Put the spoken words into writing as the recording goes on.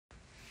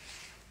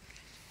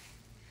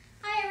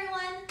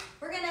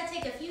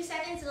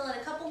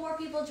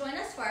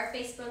for our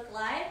Facebook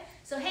Live.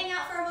 So hang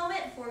out for a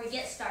moment before we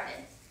get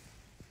started.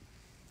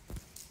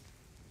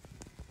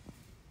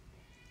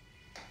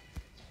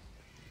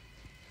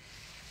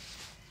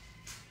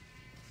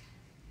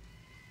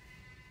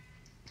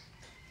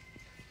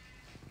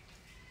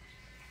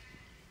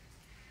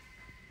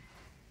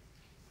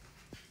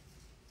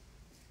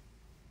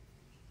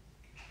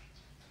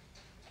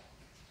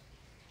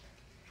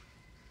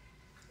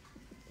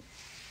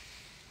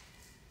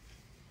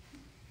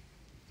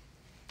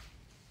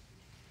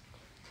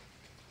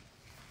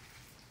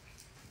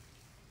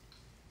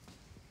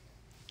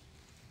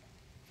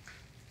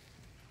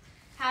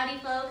 Howdy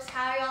folks,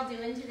 how are y'all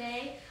doing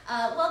today?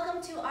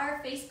 Welcome to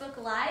our Facebook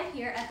Live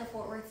here at the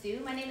Fort Worth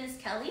Zoo. My name is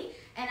Kelly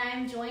and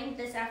I'm joined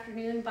this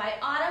afternoon by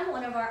Autumn,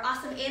 one of our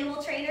awesome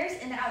animal trainers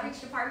in the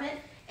outreach department,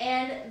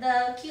 and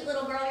the cute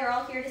little girl you're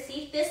all here to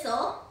see,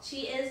 Thistle.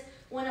 She is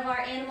one of our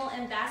animal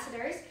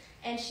ambassadors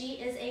and she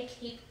is a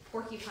Cape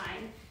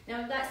porcupine. Now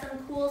we've got some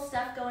cool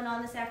stuff going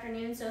on this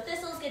afternoon, so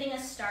Thistle's getting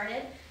us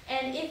started.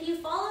 And if you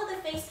follow the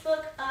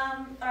Facebook,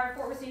 our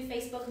Fort Worth Zoo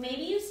Facebook,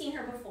 maybe you've seen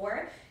her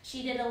before.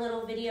 She did a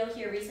little video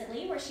here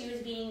recently where she was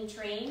being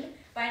trained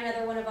by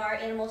another one of our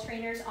animal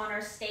trainers on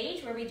our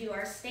stage where we do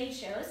our stage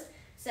shows.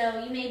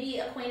 So you may be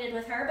acquainted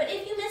with her, but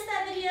if you missed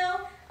that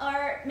video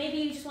or maybe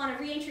you just want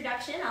a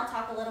reintroduction, I'll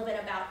talk a little bit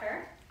about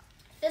her.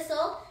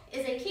 Thistle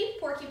is a Cape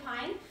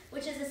porcupine,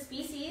 which is a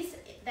species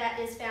that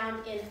is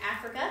found in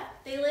Africa.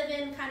 They live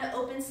in kind of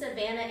open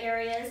savanna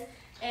areas,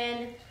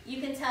 and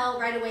you can tell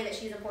right away that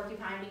she's a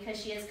porcupine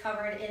because she is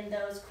covered in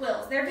those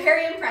quills. They're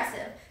very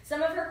impressive.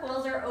 Some of her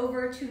quills are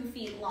over 2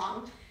 feet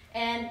long.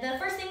 And the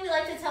first thing we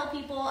like to tell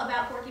people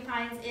about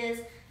porcupines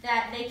is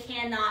that they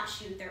cannot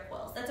shoot their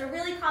quills. That's a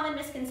really common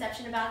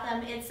misconception about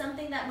them. It's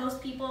something that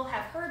most people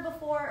have heard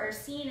before or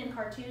seen in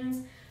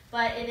cartoons,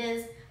 but it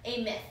is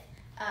a myth.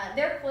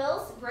 Their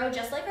quills grow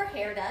just like our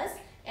hair does,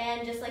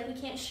 and just like we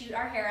can't shoot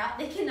our hair out,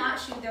 they cannot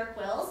shoot their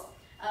quills.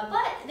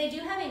 But they do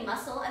have a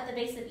muscle at the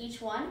base of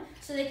each one,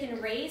 so they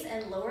can raise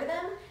and lower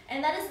them,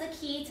 and that is the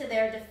key to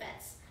their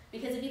defense.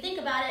 Because if you think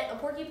about it, a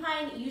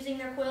porcupine using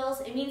their quills,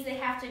 it means they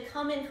have to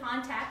come in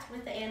contact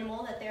with the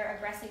animal that they're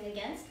aggressing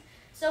against.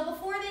 So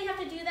before they have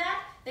to do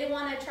that, they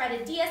want to try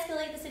to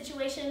de-escalate the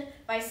situation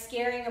by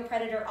scaring a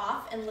predator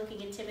off and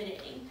looking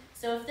intimidating.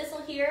 So if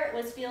Thistle here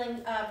was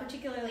feeling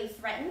particularly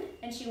threatened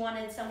and she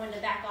wanted someone to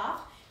back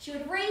off, she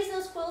would raise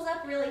those quills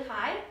up really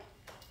high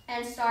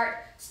and start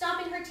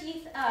stomping her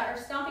teeth, or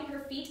stomping her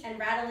feet and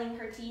rattling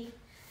her teeth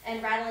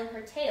and rattling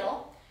her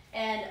tail.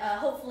 And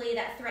hopefully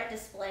that threat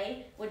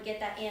display would get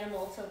that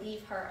animal to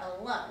leave her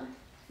alone.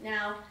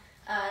 Now,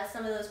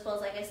 some of those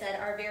quills, like I said,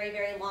 are very,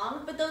 very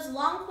long, but those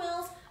long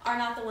quills are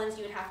not the ones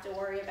you would have to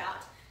worry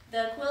about.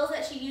 The quills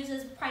that she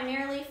uses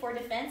primarily for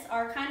defense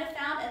are kind of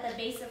found at the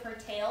base of her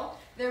tail.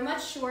 They're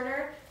much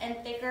shorter and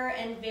thicker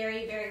and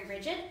very, very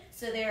rigid,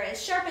 so they're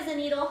as sharp as a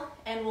needle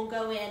and will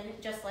go in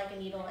just like a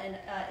needle and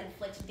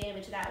inflict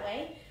damage that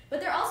way. But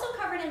they're also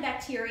covered in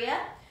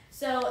bacteria,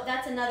 so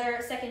that's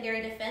another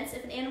secondary defense.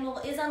 If an animal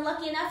is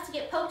unlucky enough to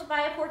get poked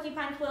by a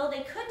porcupine quill,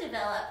 they could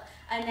develop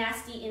a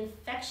nasty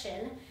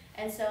infection.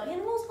 And so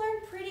animals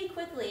learn pretty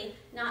quickly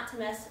not to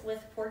mess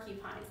with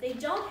porcupines. They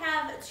don't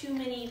have too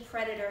many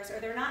predators, or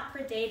they're not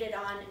predated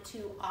on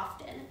too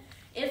often.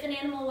 If an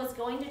animal was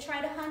going to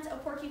try to hunt a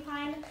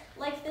porcupine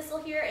like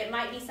Thistle here, it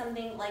might be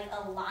something like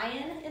a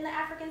lion in the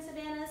African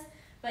savannas.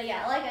 But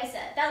yeah, like I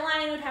said, that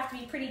lion would have to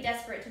be pretty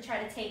desperate to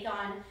try to take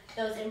on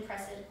those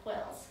impressive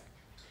quills.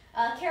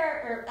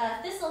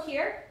 Thistle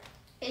here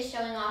is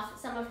showing off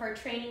some of her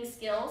training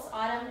skills.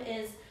 Autumn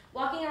is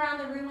walking around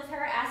the room with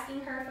her,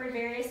 asking her for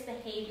various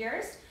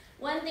behaviors.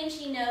 One thing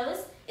she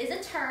knows is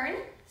a turn,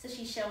 so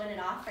she's showing it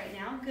off right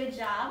now. Good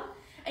job.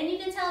 And you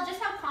can tell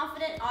just how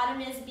confident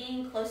Autumn is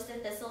being close to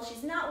Thistle.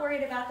 She's not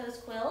worried about those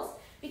quills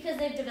because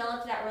they've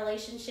developed that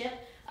relationship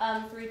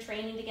through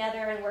training together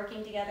and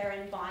working together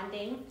and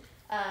bonding.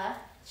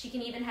 She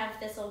can even have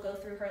Thistle go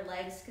through her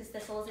legs because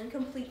Thistle is in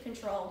complete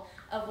control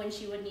of when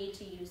she would need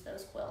to use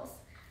those quills.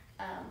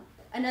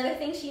 Another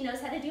thing she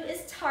knows how to do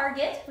is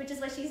target, which is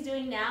what she's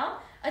doing now.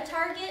 A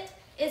target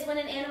is when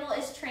an animal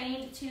is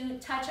trained to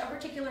touch a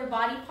particular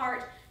body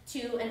part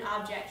to an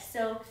object.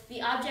 So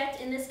the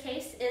object in this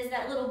case is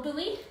that little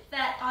buoy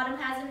that Autumn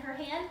has in her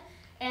hand,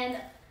 and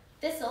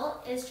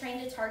Thistle is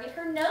trained to target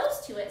her nose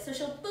to it. So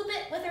she'll boop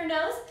it with her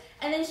nose,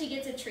 and then she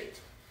gets a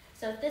treat.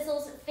 So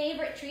Thistle's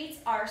favorite treats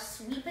are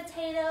sweet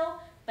potato,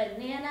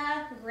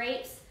 banana,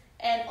 grapes,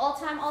 and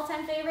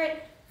all-time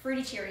favorite,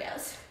 Fruity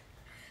Cheerios.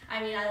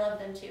 I mean, I love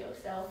them too,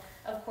 so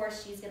of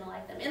course she's gonna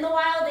like them. In the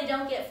wild, they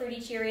don't get Fruity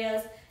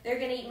Cheerios. They're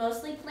gonna eat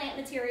mostly plant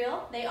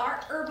material. They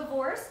are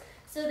herbivores,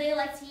 so they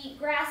like to eat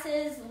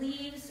grasses,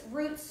 leaves,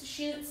 roots,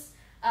 shoots,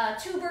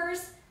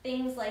 tubers,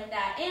 things like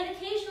that. And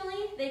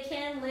occasionally, they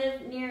can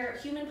live near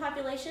human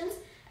populations,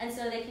 and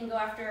so they can go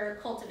after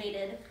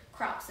cultivated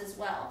crops as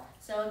well.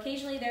 So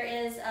occasionally there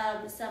is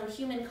some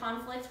human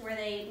conflict where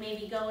they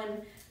maybe go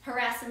and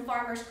harass some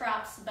farmers'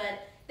 crops,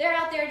 but they're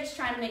out there just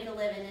trying to make a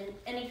living, and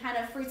any kind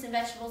of fruits and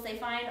vegetables they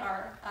find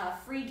are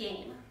free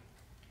game.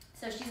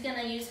 So she's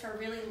gonna use her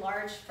really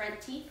large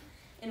front teeth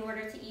in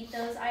order to eat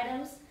those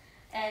items.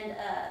 And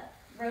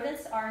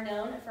rodents are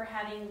known for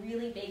having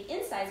really big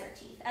incisor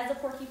teeth. As a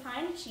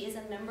porcupine, she is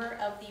a member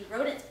of the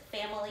rodent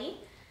family.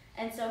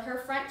 And so her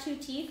front 2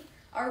 teeth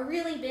are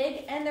really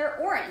big and they're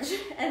orange.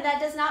 And that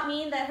does not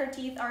mean that her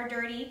teeth are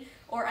dirty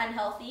or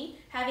unhealthy.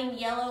 Having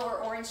yellow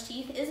or orange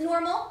teeth is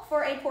normal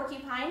for a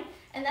porcupine,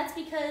 and that's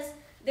because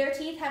their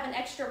teeth have an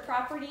extra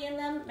property in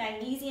them,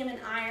 magnesium and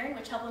iron,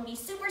 which help them be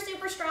super,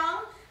 super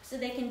strong so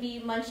they can be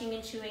munching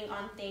and chewing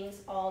on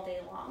things all day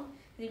long.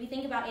 And if you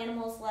think about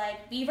animals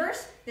like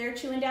beavers, they're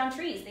chewing down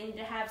trees. They need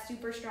to have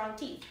super strong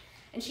teeth.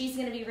 And she's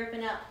gonna be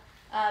ripping up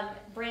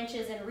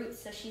branches and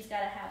roots, so she's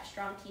gotta have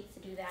strong teeth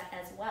to do that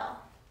as well.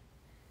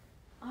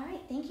 All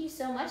right, thank you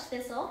so much,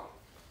 Thistle.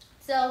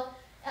 So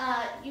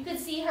you could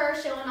see her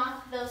showing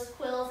off those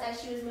quills as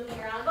she was moving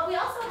around, but we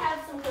also have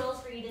some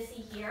quills for you to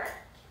see here.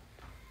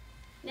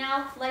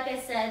 Now, like I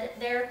said,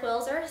 their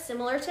quills are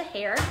similar to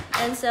hair,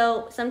 and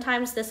so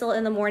sometimes Thistle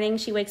in the morning,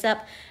 she wakes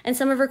up and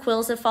some of her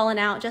quills have fallen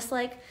out, just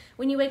like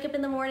when you wake up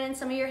in the morning,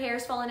 some of your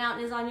hair's fallen out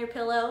and is on your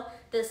pillow.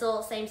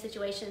 Thistle, same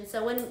situation.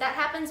 So when that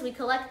happens, we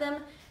collect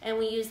them and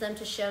we use them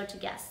to show to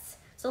guests.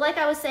 So like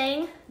I was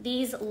saying,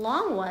 these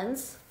long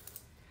ones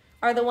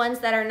are the ones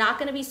that are not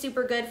gonna be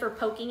super good for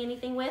poking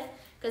anything with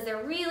because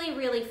they're really,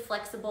 really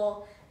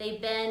flexible. They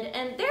bend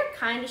and they're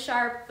kind of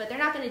sharp, but they're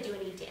not gonna do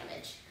any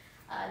damage.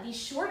 These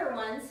shorter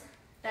ones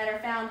that are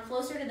found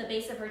closer to the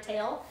base of her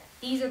tail,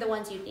 these are the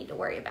ones you need to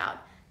worry about.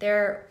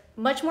 They're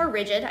much more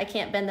rigid. I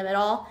can't bend them at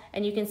all,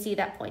 and you can see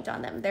that point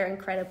on them. They're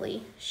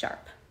incredibly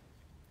sharp.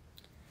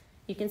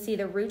 You can see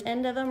the root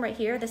end of them right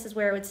here. This is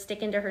where it would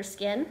stick into her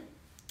skin.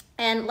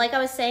 And like I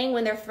was saying,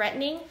 when they're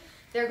threatening,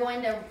 they're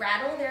going to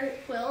rattle their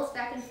quills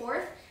back and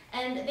forth.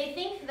 And they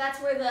think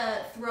that's where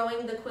the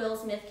throwing the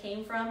quills myth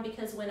came from,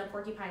 because when a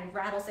porcupine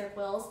rattles their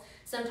quills,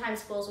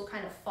 sometimes quills will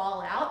kind of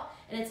fall out,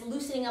 and it's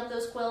loosening up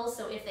those quills,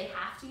 so if they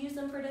have to use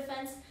them for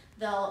defense,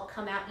 they'll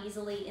come out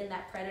easily in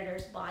that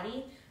predator's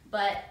body,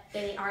 but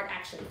they aren't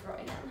actually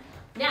throwing them.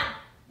 Now,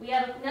 we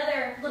have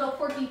another little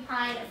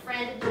porcupine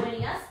friend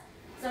joining us,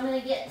 so I'm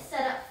gonna get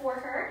set up for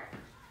her.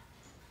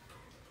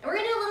 And we're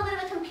gonna do a little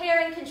bit of a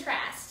compare and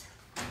contrast.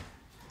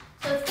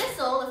 So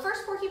Thistle, the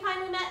first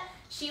porcupine we met,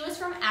 she was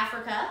from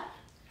Africa.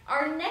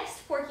 Our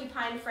next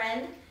porcupine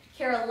friend,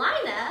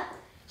 Carolina,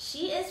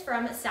 she is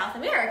from South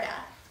America.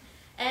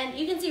 And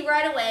you can see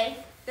right away,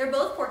 they're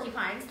both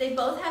porcupines. They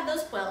both have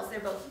those quills. They're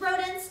both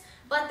rodents,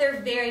 but they're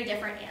very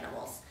different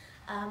animals.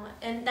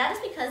 And that is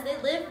because they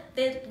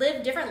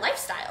live different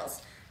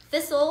lifestyles.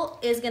 Thistle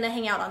is gonna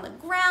hang out on the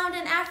ground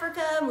in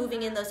Africa,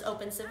 moving in those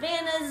open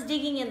savannas,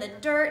 digging in the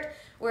dirt,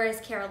 whereas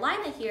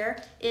Carolina here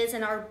is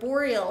an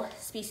arboreal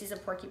species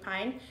of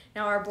porcupine.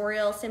 Now,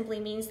 arboreal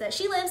simply means that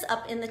she lives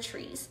up in the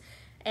trees,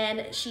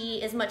 and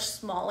she is much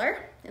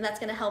smaller, and that's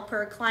gonna help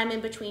her climb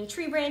in between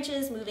tree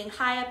branches, moving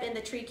high up in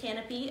the tree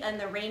canopy in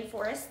the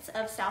rainforests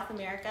of South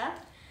America.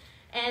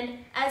 And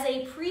as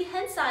a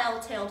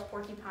prehensile-tailed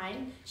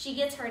porcupine, she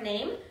gets her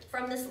name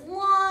from this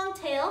long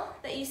tail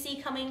that you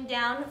see coming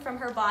down from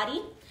her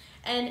body,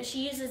 and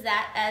she uses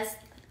that as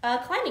a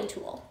climbing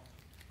tool.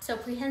 So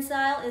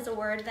prehensile is a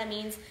word that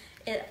means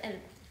a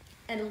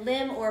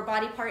limb or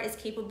body part is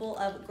capable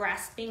of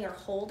grasping or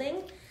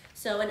holding.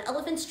 So an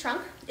elephant's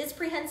trunk is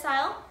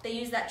prehensile. They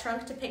use that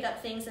trunk to pick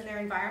up things in their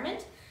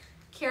environment.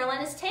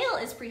 Carolina's tail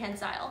is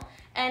prehensile,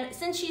 and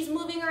since she's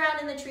moving around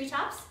in the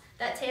treetops,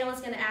 that tail is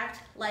gonna act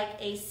like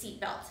a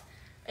seatbelt.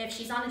 If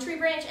she's on a tree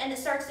branch and it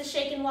starts to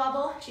shake and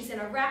wobble, she's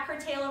gonna wrap her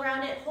tail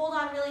around it, hold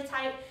on really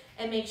tight,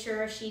 and make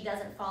sure she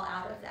doesn't fall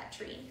out of that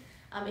tree.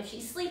 If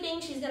she's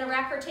sleeping, she's gonna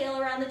wrap her tail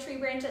around the tree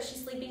branch that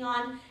she's sleeping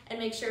on and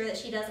make sure that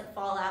she doesn't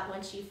fall out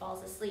when she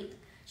falls asleep.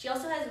 She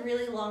also has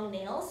really long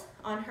nails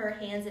on her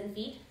hands and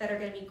feet that are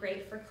gonna be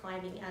great for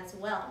climbing as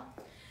well.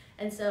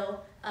 And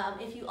so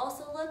if you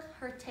also look,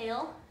 her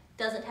tail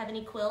doesn't have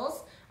any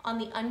quills on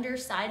the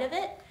underside of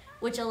it,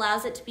 which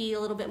allows it to be a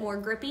little bit more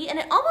grippy, and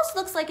it almost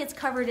looks like it's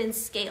covered in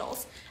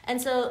scales.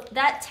 And so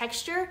that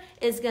texture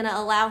is gonna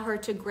allow her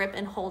to grip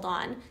and hold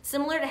on.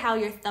 Similar to how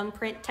your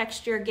thumbprint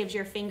texture gives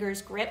your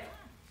fingers grip,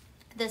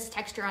 this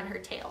texture on her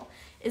tail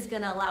is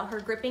gonna allow her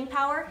gripping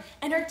power,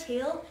 and her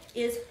tail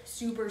is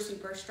super,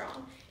 super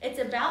strong. It's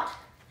about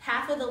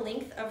half of the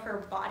length of her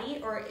body,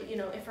 or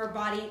if her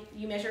body,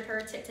 you measured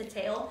her tip to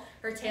tail,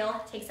 her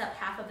tail takes up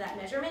half of that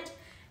measurement,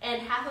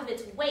 and half of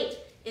its weight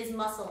is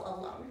muscle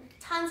alone.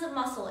 Tons of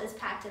muscle is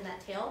packed in that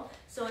tail,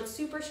 so it's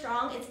super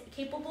strong. It's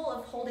capable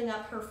of holding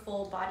up her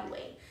full body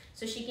weight.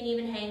 So she can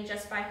even hang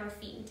just by her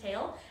feet and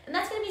tail, and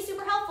that's gonna be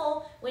super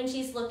helpful when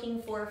she's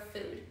looking for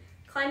food.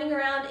 Climbing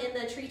around in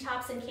the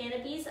treetops and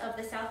canopies of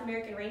the South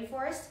American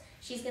rainforest,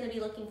 she's gonna be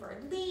looking for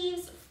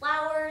leaves,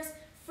 flowers,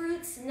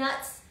 fruits,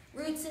 nuts,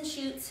 roots and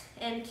shoots,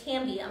 and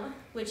cambium,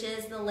 which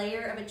is the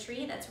layer of a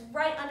tree that's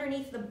right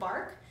underneath the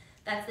bark.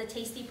 That's the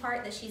tasty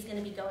part that she's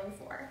gonna be going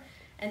for.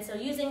 And so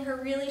using her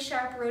really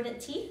sharp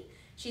rodent teeth,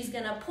 she's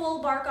gonna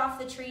pull bark off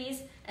the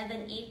trees and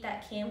then eat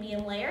that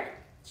cambium layer.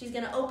 She's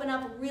gonna open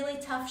up really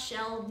tough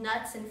shelled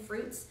nuts and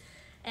fruits.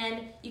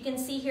 And you can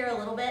see here a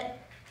little bit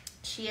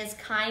she is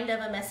kind of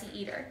a messy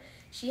eater.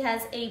 She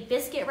has a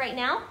biscuit right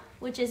now,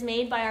 which is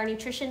made by our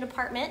nutrition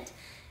department.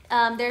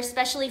 They're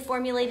specially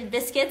formulated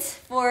biscuits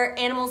for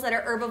animals that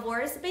are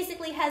herbivores. It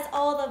basically has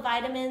all the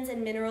vitamins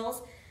and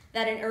minerals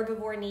that an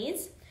herbivore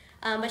needs.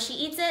 But she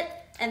eats it,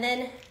 and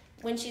then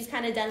when she's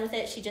kind of done with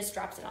it, she just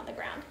drops it on the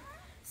ground.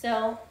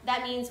 So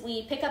that means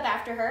we pick up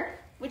after her,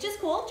 which is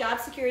cool, job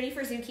security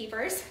for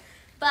zookeepers.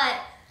 But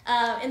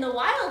in the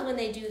wild, when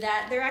they do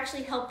that, they're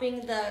actually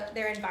helping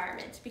their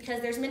environment, because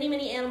there's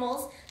many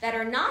animals that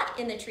are not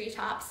in the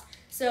treetops.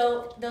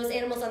 So those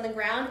animals on the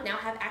ground now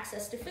have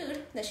access to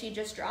food that she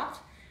just dropped.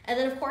 And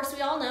then, of course,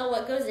 we all know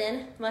what goes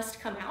in must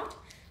come out.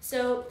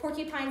 So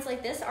porcupines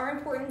like this are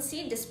important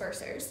seed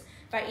dispersers.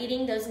 By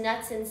eating those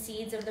nuts and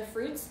seeds of the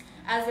fruits,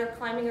 as they're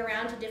climbing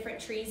around to different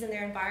trees in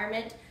their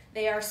environment,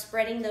 they are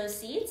spreading those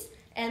seeds,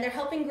 and they're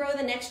helping grow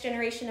the next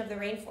generation of the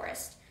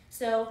rainforest.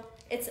 So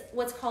it's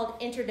what's called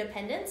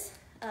interdependence.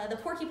 The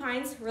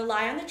porcupines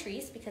rely on the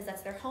trees because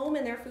that's their home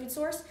and their food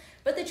source,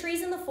 but the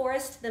trees in the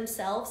forest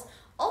themselves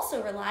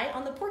also rely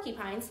on the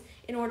porcupines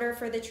in order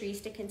for the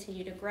trees to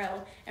continue to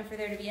grow and for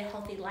there to be a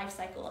healthy life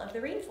cycle of the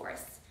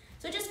rainforests.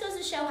 So it just goes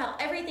to show how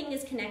everything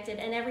is connected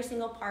and every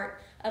single part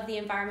of the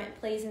environment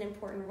plays an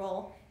important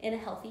role in a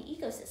healthy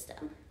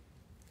ecosystem.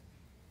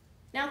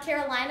 Now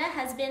Carolina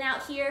has been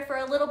out here for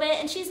a little bit,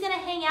 and she's gonna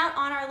hang out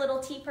on our little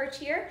tea perch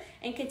here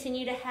and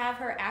continue to have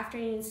her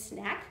afternoon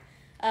snack.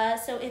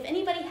 So if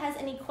anybody has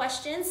any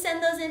questions,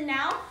 send those in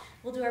now.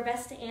 We'll do our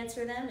best to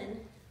answer them and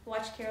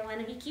watch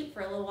Carolina be cute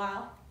for a little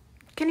while.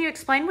 Can you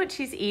explain what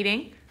she's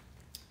eating?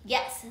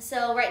 Yes,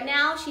 so right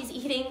now she's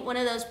eating one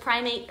of those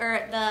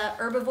the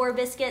herbivore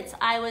biscuits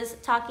I was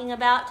talking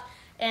about,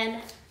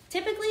 and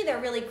typically they're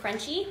really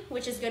crunchy,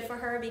 which is good for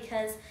her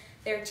because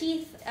their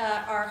teeth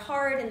are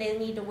hard and they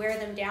need to wear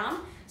them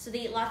down, so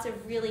they eat lots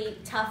of really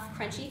tough,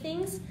 crunchy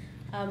things.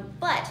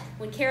 But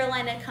when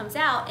Carolina comes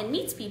out and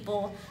meets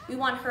people, we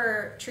want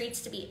her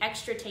treats to be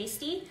extra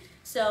tasty,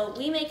 so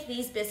we make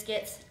these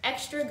biscuits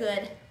extra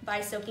good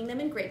by soaking them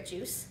in grape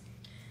juice.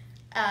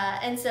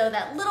 And so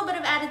that little bit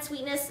of added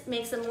sweetness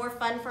makes them more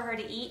fun for her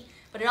to eat,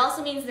 but it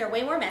also means they're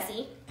way more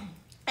messy.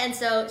 And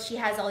so she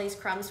has all these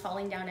crumbs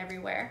falling down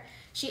everywhere.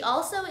 She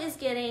also is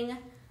getting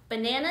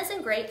bananas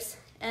and grapes,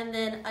 and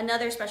then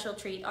another special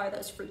treat are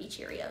those fruity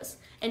Cheerios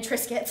and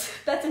Triscuits.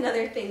 That's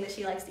another thing that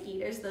she likes to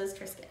eat, is those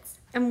Triscuits.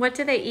 And what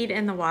do they eat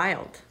in the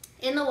wild?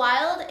 In the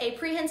wild, a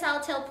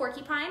prehensile tailed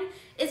porcupine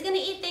is going to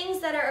eat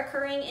things that are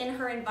occurring in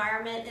her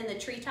environment in the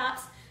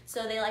treetops.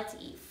 So they like to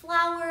eat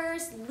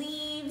flowers,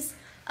 leaves,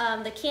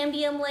 the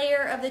cambium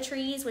layer of the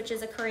trees, which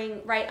is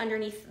occurring right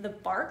underneath the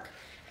bark,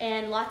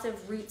 and lots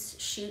of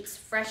roots, shoots,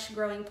 fresh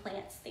growing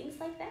plants, things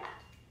like that.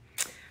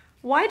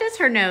 Why does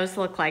her nose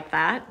look like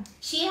that?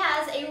 She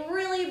has a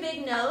really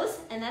big nose,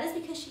 and that is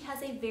because she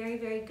has a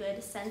very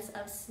good sense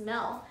of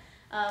smell.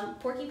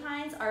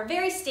 Porcupines are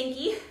very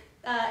stinky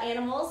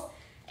animals,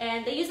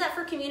 and they use that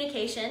for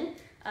communication.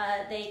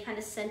 They kind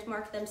of scent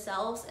mark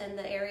themselves in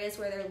the areas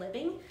where they're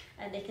living,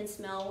 and they can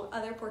smell what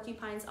other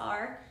porcupines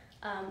are.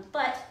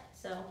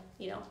 So,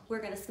 we're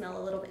going to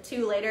smell a little bit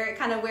too later. It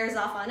kind of wears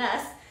off on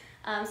us.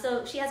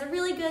 So she has a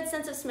really good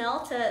sense of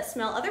smell to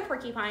smell other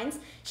porcupines.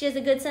 She has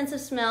a good sense of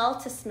smell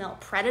to smell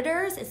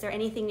predators. Is there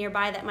anything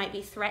nearby that might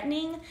be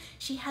threatening?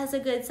 She has a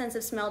good sense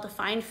of smell to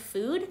find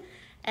food.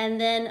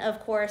 And then, of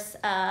course,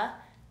 a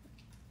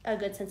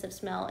good sense of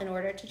smell in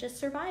order to just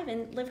survive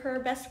and live her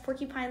best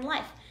porcupine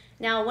life.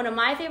 Now, one of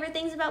my favorite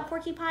things about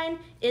porcupine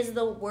is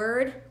the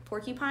word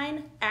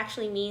porcupine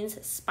actually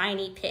means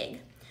spiny pig.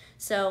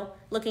 So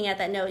looking at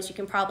that nose, you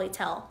can probably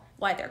tell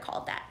why they're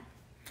called that.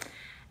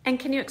 And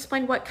can you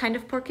explain what kind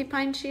of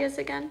porcupine she is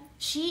again?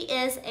 She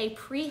is a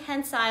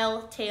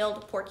prehensile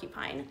tailed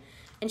porcupine,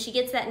 and she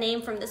gets that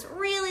name from this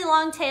really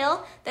long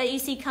tail that you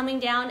see coming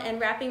down and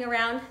wrapping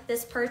around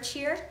this perch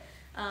here.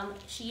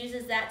 She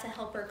uses that to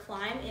help her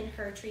climb in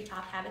her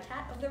treetop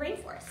habitat of the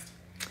rainforest.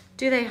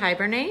 Do they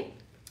hibernate?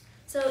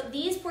 So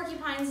these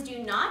porcupines do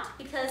not,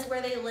 because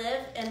where they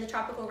live in the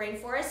tropical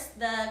rainforest,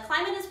 the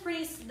climate is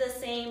pretty the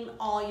same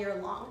all year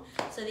long,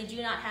 so they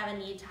do not have a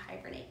need to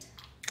hibernate.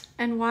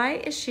 And why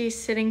is she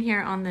sitting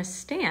here on this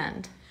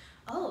stand?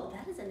 Oh,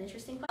 that is an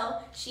interesting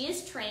question. So she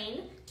is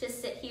trained to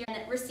sit here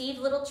and receive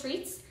little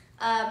treats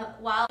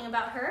while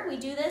about her. We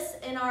do this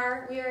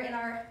we are in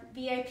our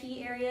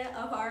VIP area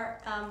of our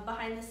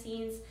behind the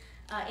scenes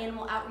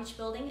animal outreach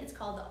building. It's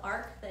called the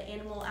ARC, the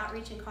Animal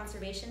Outreach and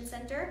Conservation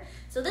Center.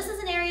 So this is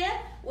an area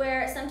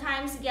where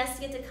sometimes guests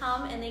get to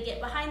come and they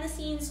get behind the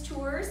scenes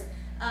tours.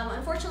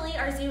 Unfortunately,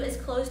 our zoo is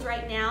closed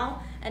right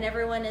now, and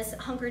everyone is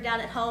hunkered down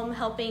at home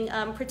helping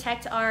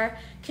protect our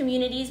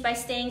communities by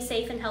staying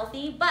safe and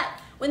healthy. But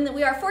when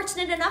we are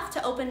fortunate enough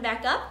to open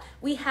back up,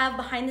 we have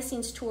behind the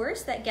scenes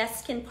tours that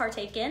guests can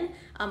partake in.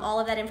 All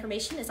of that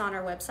information is on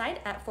our website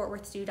at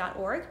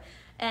fortworthzoo.org.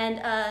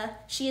 And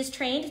she is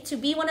trained to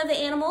be one of the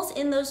animals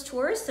in those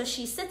tours. So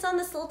she sits on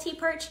this little tea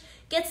perch,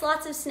 gets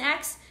lots of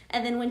snacks,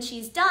 and then when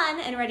she's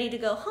done and ready to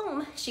go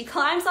home, she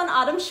climbs on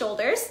Autumn's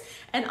shoulders,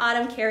 and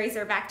Autumn carries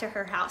her back to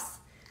her house.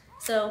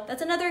 So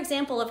that's another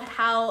example of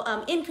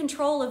how in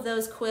control of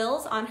those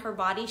quills on her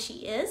body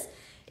she is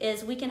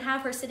we can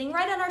have her sitting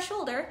right on our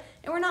shoulder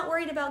and we're not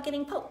worried about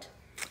getting poked.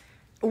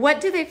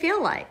 What do they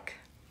feel like?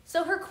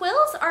 So her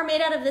quills are made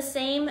out of the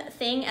same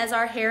thing as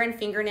our hair and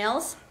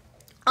fingernails.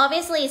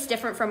 Obviously it's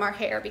different from our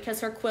hair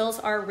because her quills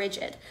are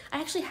rigid. I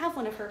actually have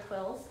one of her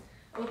quills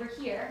over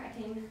here.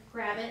 I can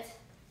grab it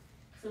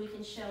so we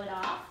can show it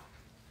off.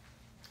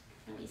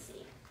 Let me see.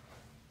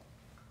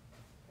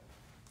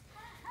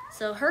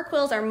 So her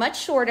quills are much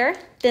shorter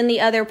than the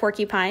other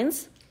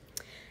porcupines.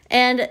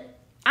 And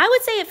I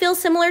would say it feels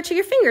similar to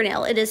your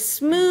fingernail. It is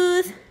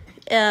smooth.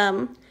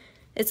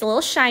 It's a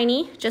little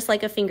shiny, just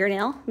like a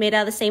fingernail, made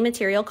out of the same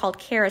material called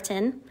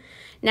keratin.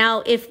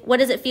 Now, what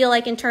does it feel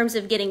like in terms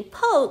of getting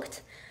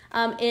poked?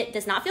 It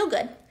does not feel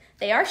good.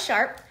 They are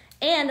sharp.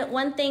 And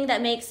one thing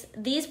that makes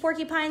these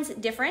porcupines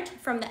different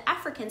from the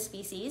African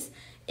species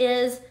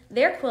is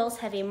their quills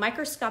have a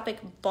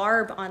microscopic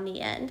barb on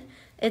the end.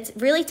 It's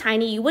really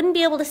tiny. You wouldn't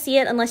be able to see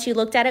it unless you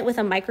looked at it with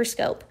a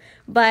microscope,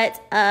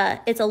 but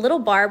it's a little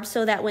barb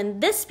so that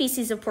when this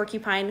species of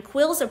porcupine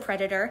quills a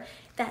predator,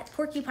 that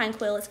porcupine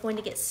quill is going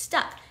to get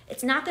stuck.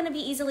 It's not going to be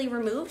easily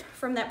removed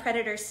from that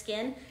predator's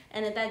skin,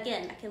 and that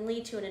can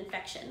lead to an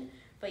infection.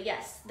 But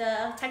yes,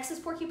 the Texas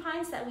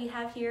porcupines that we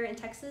have here in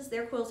Texas,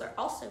 their quills are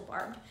also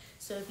barbed.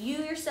 So if you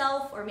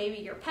yourself or maybe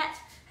your pet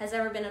has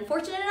ever been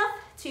unfortunate enough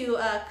to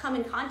come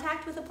in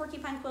contact with a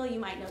porcupine quill, you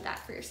might know that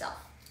for yourself.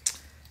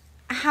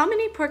 How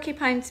many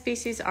porcupine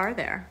species are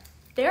there?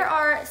 There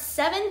are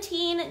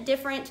 17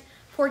 different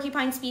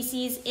porcupine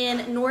species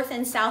in North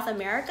and South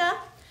America.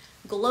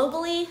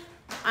 Globally,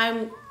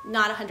 I'm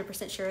not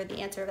 100% sure of the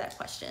answer to that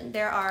question.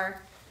 There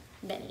are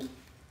many.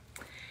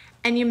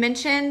 And you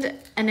mentioned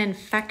an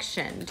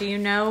infection. Do you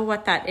know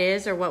what that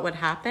is or what would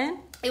happen?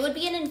 It would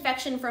be an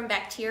infection from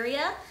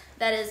bacteria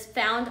that is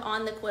found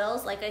on the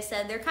quills. Like I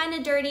said, they're kind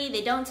of dirty.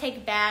 They don't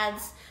take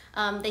baths.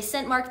 They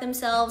scent mark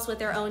themselves with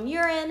their own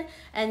urine.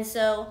 And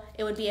so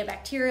it would be a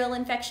bacterial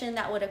infection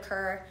that would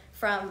occur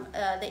from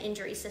the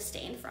injury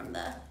sustained from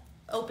the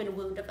open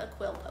wound of a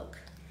quill poke.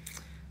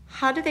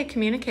 How do they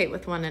communicate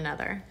with one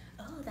another?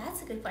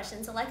 That's a good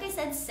question. So like I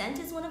said, scent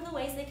is one of the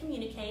ways they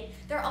communicate.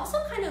 They're also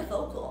kind of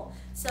vocal.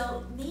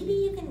 So maybe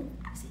you can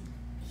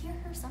hear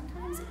her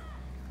sometimes.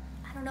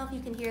 I don't know if you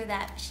can hear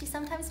that. She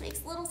sometimes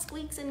makes little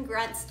squeaks and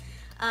grunts,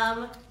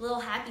 little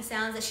happy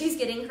sounds as she's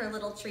getting her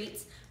little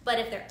treats. But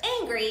if they're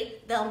angry,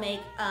 they'll make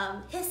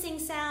hissing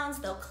sounds,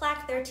 they'll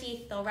clack their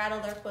teeth, they'll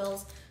rattle their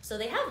quills. So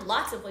they have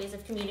lots of ways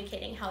of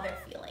communicating how they're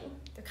feeling.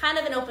 They're kind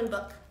of an open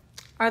book.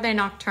 Are they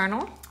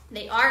nocturnal?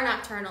 They are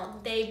nocturnal.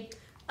 They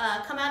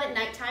come out at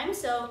nighttime.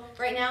 So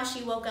right now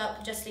she woke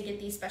up just to get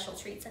these special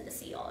treats and to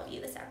see all of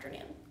you this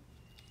afternoon.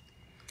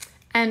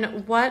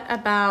 And what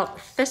about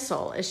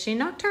Thistle? Is she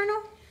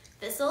nocturnal?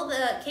 Thistle,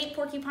 the Cape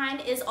porcupine,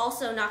 is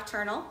also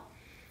nocturnal.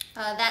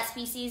 That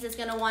species is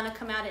going to want to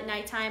come out at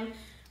nighttime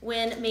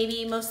when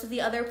maybe most of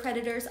the other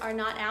predators are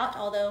not out,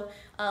 although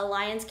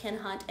lions can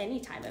hunt any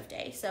time of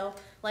day. So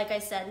like I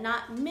said,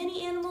 not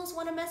many animals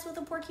want to mess with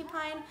a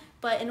porcupine,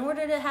 but in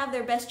order to have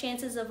their best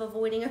chances of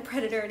avoiding a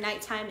predator,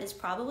 nighttime is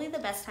probably the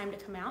best time to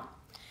come out.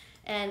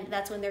 And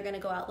that's when they're going to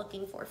go out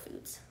looking for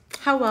foods.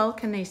 How well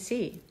can they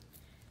see?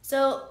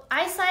 So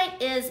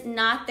eyesight is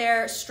not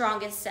their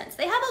strongest sense.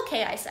 They have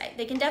okay eyesight.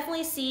 They can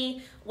definitely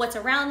see what's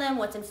around them,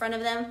 what's in front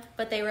of them,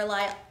 but they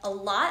rely a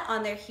lot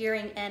on their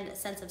hearing and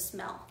sense of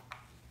smell.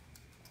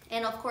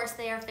 And of course,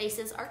 their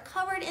faces are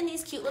covered in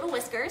these cute little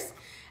whiskers,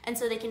 and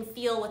so they can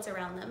feel what's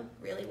around them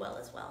really well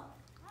as well.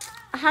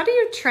 How do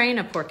you train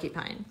a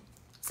porcupine?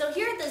 So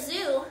here at the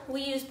zoo,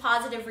 we use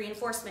positive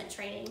reinforcement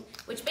training,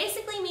 which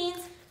basically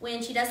means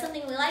when she does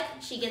something we like,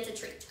 she gets a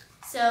treat.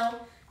 So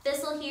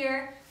Thistle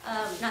here,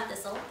 not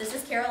Thistle, this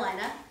is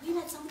Carolina. We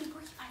met so many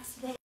porcupines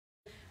today.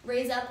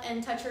 Raise up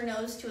and touch her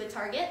nose to a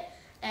target.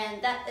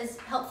 And that is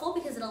helpful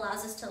because it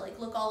allows us to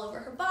look all over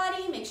her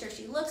body, make sure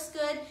she looks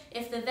good.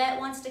 If the vet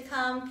wants to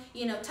come,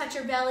 touch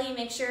her belly,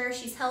 make sure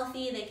she's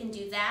healthy, they can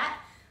do that.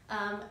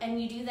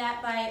 And you do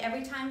that by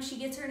every time she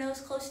gets her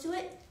nose close to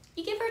it,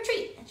 you give her a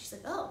treat. And she's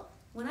like, oh,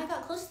 when I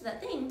got close to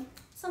that thing,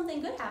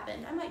 something good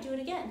happened. I might do it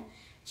again.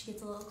 She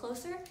gets a little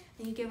closer,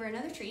 then you give her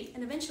another treat,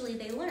 and eventually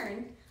they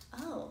learn,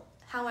 oh,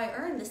 how I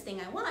earn this thing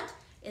I want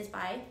is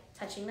by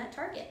touching that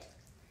target.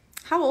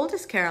 How old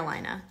is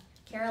Carolina?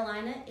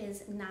 Carolina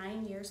is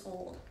 9 years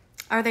old.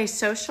 Are they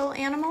social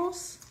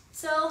animals?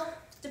 So,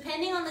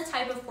 depending on the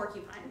type of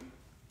porcupine,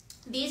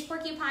 these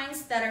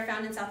porcupines that are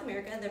found in South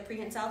America, the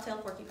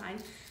prehensile-tailed porcupine,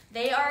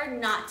 they are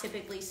not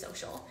typically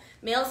social.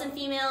 Males and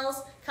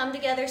females come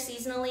together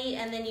seasonally,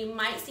 and then you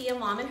might see a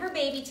mom and her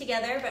baby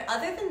together, but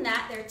other than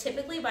that, they're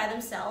typically by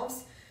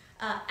themselves.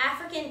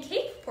 African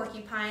Cape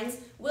porcupines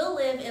will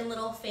live in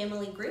little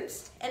family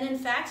groups, and in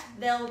fact,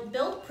 they'll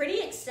build pretty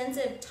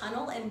extensive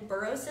tunnel and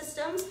burrow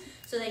systems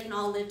so they can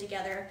all live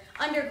together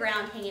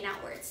underground, hanging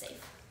out where it's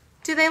safe.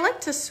 Do they like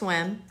to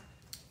swim?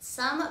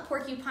 Some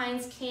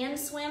porcupines can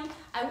swim.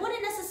 I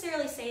wouldn't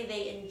necessarily say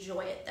they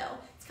enjoy it though.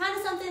 It's kind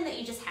of something that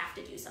you just have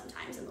to do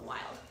sometimes in the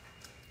wild.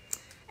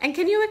 And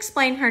can you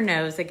explain her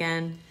nose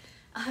again?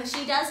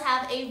 She does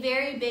have a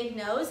very big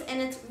nose,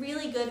 and it's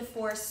really good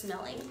for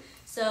smelling.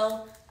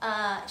 So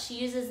she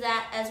uses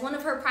that as one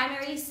of her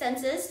primary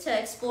senses to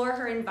explore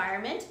her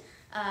environment.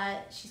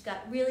 She's got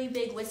really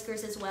big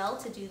whiskers as well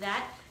to do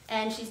that.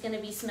 And she's going to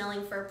be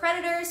smelling for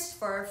predators,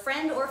 for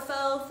friend or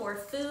foe, for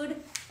food.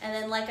 And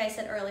then, like I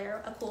said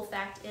earlier, a cool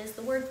fact is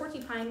the word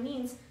porcupine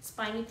means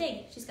spiny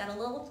pig. She's got a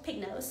little pig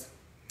nose.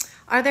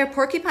 Are there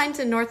porcupines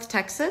in North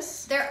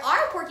Texas? There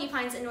are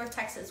porcupines in North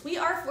Texas. We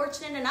are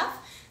fortunate enough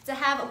to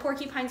have a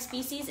porcupine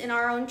species in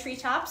our own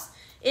treetops.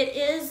 It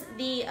is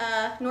the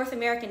North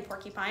American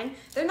porcupine.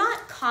 They're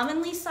not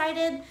commonly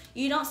sighted.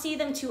 You don't see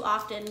them too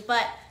often,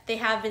 but they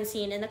have been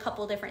seen in a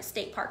couple different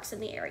state parks in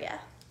the area.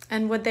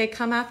 And would they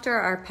come after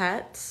our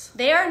pets?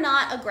 They are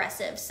not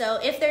aggressive. So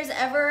if there's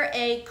ever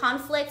a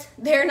conflict,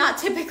 they're not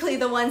typically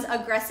the ones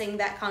aggressing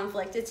that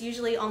conflict. It's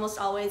usually almost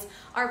always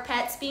our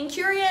pets being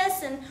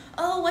curious and,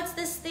 oh, what's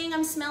this thing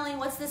I'm smelling?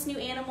 What's this new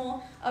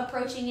animal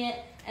approaching it?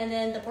 And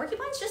then the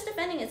porcupine's just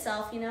defending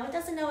itself. You know, it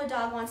doesn't know a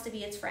dog wants to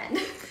be its friend.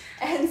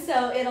 And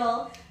so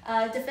it'll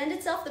defend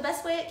itself the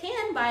best way it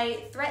can by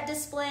threat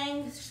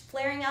displaying,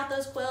 flaring out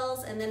those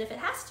quills, and then if it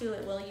has to,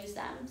 it will use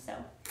them. So.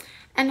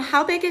 And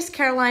how big is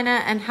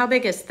Carolina and how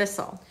big is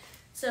Thistle?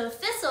 So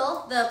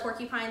Thistle, the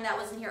porcupine that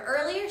was in here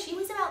earlier, she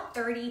weighs about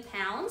 30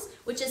 pounds,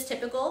 which is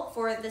typical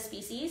for the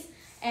species,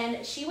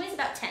 and she weighs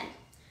about 10.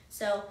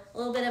 So a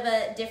little bit of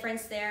a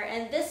difference there.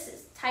 And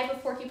this type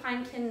of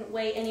porcupine can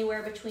weigh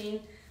anywhere between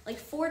like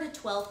 4 to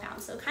 12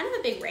 pounds, so kind of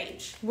a big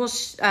range. Will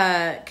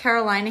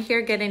Carolina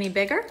here get any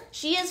bigger?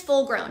 She is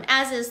full grown,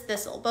 as is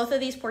Thistle. Both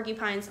of these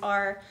porcupines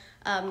are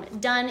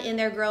done in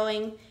their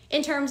growing.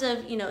 In terms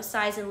of, you know,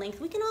 size and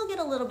length, we can all get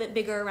a little bit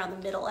bigger around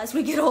the middle as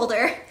we get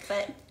older.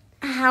 But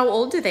how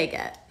old do they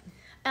get?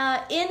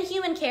 In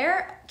human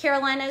care,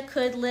 Carolina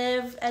could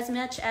live as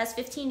much as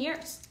 15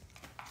 years.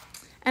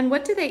 And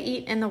what do they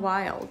eat in the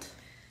wild?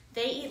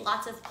 They eat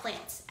lots of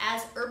plants.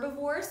 As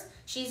herbivores,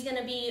 she's going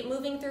to be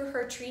moving through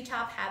her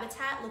treetop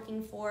habitat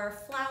looking for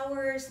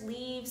flowers,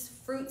 leaves,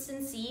 fruits,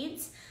 and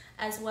seeds,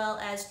 as well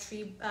as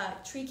tree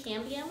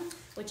cambium,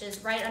 which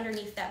is right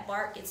underneath that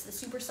bark. It's the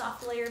super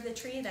soft layer of the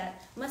tree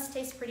that must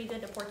taste pretty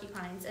good to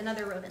porcupines and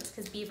other rodents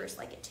because beavers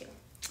like it too.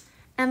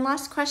 And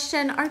last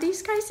question, are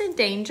these guys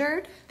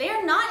endangered? They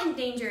are not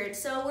endangered,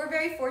 so we're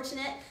very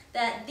fortunate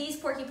that these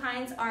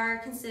porcupines are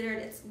considered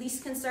its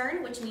least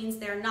concern, which means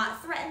they're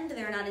not threatened,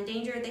 they're not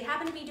endangered. They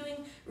happen to be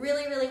doing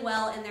really, really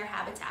well in their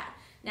habitat.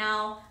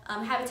 Now,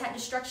 habitat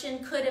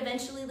destruction could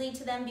eventually lead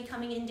to them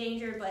becoming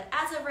endangered, but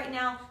as of right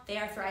now, they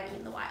are thriving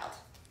in the wild.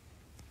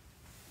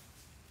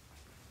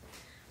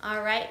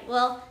 All right,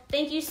 well,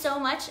 thank you so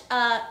much,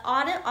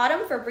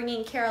 Autumn, for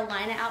bringing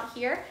Carolina out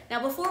here.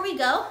 Now, before we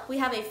go, we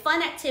have a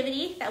fun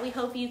activity that we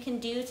hope you can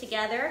do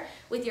together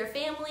with your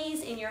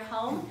families in your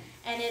home,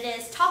 and it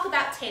is talk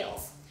about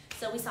tails.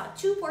 So we saw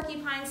 2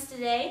 porcupines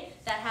today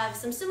that have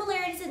some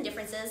similarities and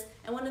differences,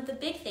 and one of the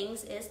big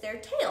things is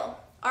their tail.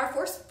 Our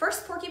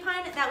first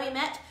porcupine that we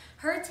met,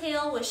 her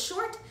tail was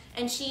short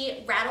and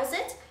she rattles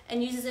it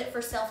and uses it for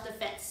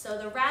self-defense. So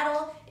the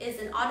rattle is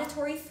an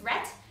auditory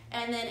threat,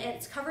 and then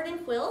it's covered in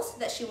quills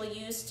that she will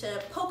use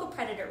to poke a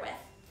predator with.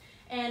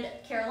 And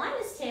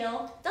Carolina's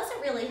tail doesn't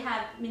really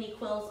have many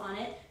quills on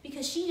it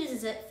because she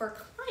uses it for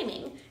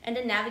climbing and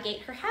to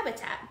navigate her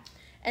habitat.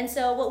 And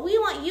so what we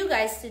want you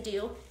guys to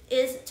do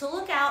is to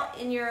look out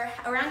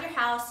around your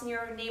house, in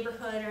your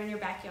neighborhood, or in your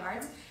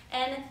backyards,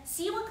 and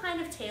see what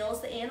kind of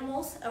tails the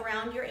animals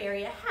around your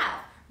area have.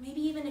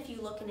 Maybe even if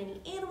you look in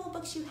any animal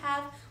books you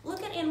have,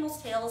 look at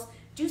animals' tails,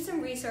 do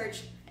some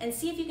research, and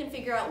see if you can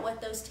figure out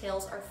what those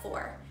tails are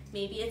for.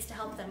 Maybe it's to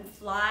help them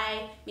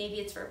fly, maybe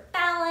it's for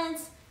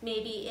balance,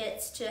 maybe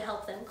it's to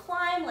help them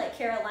climb, like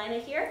Carolina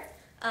here.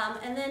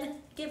 And then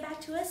get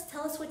back to us,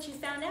 tell us what you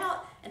found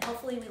out, and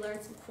hopefully we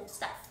learned some cool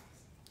stuff.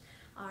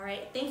 All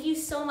right, thank you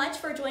so much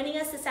for joining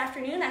us this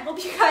afternoon. I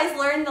hope you guys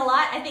learned a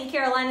lot. I think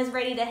Carolina's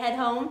ready to head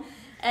home,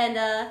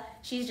 and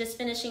she's just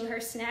finishing her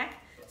snack.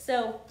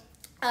 So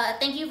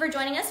thank you for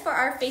joining us for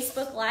our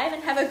Facebook Live,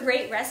 and have a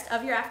great rest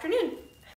of your afternoon.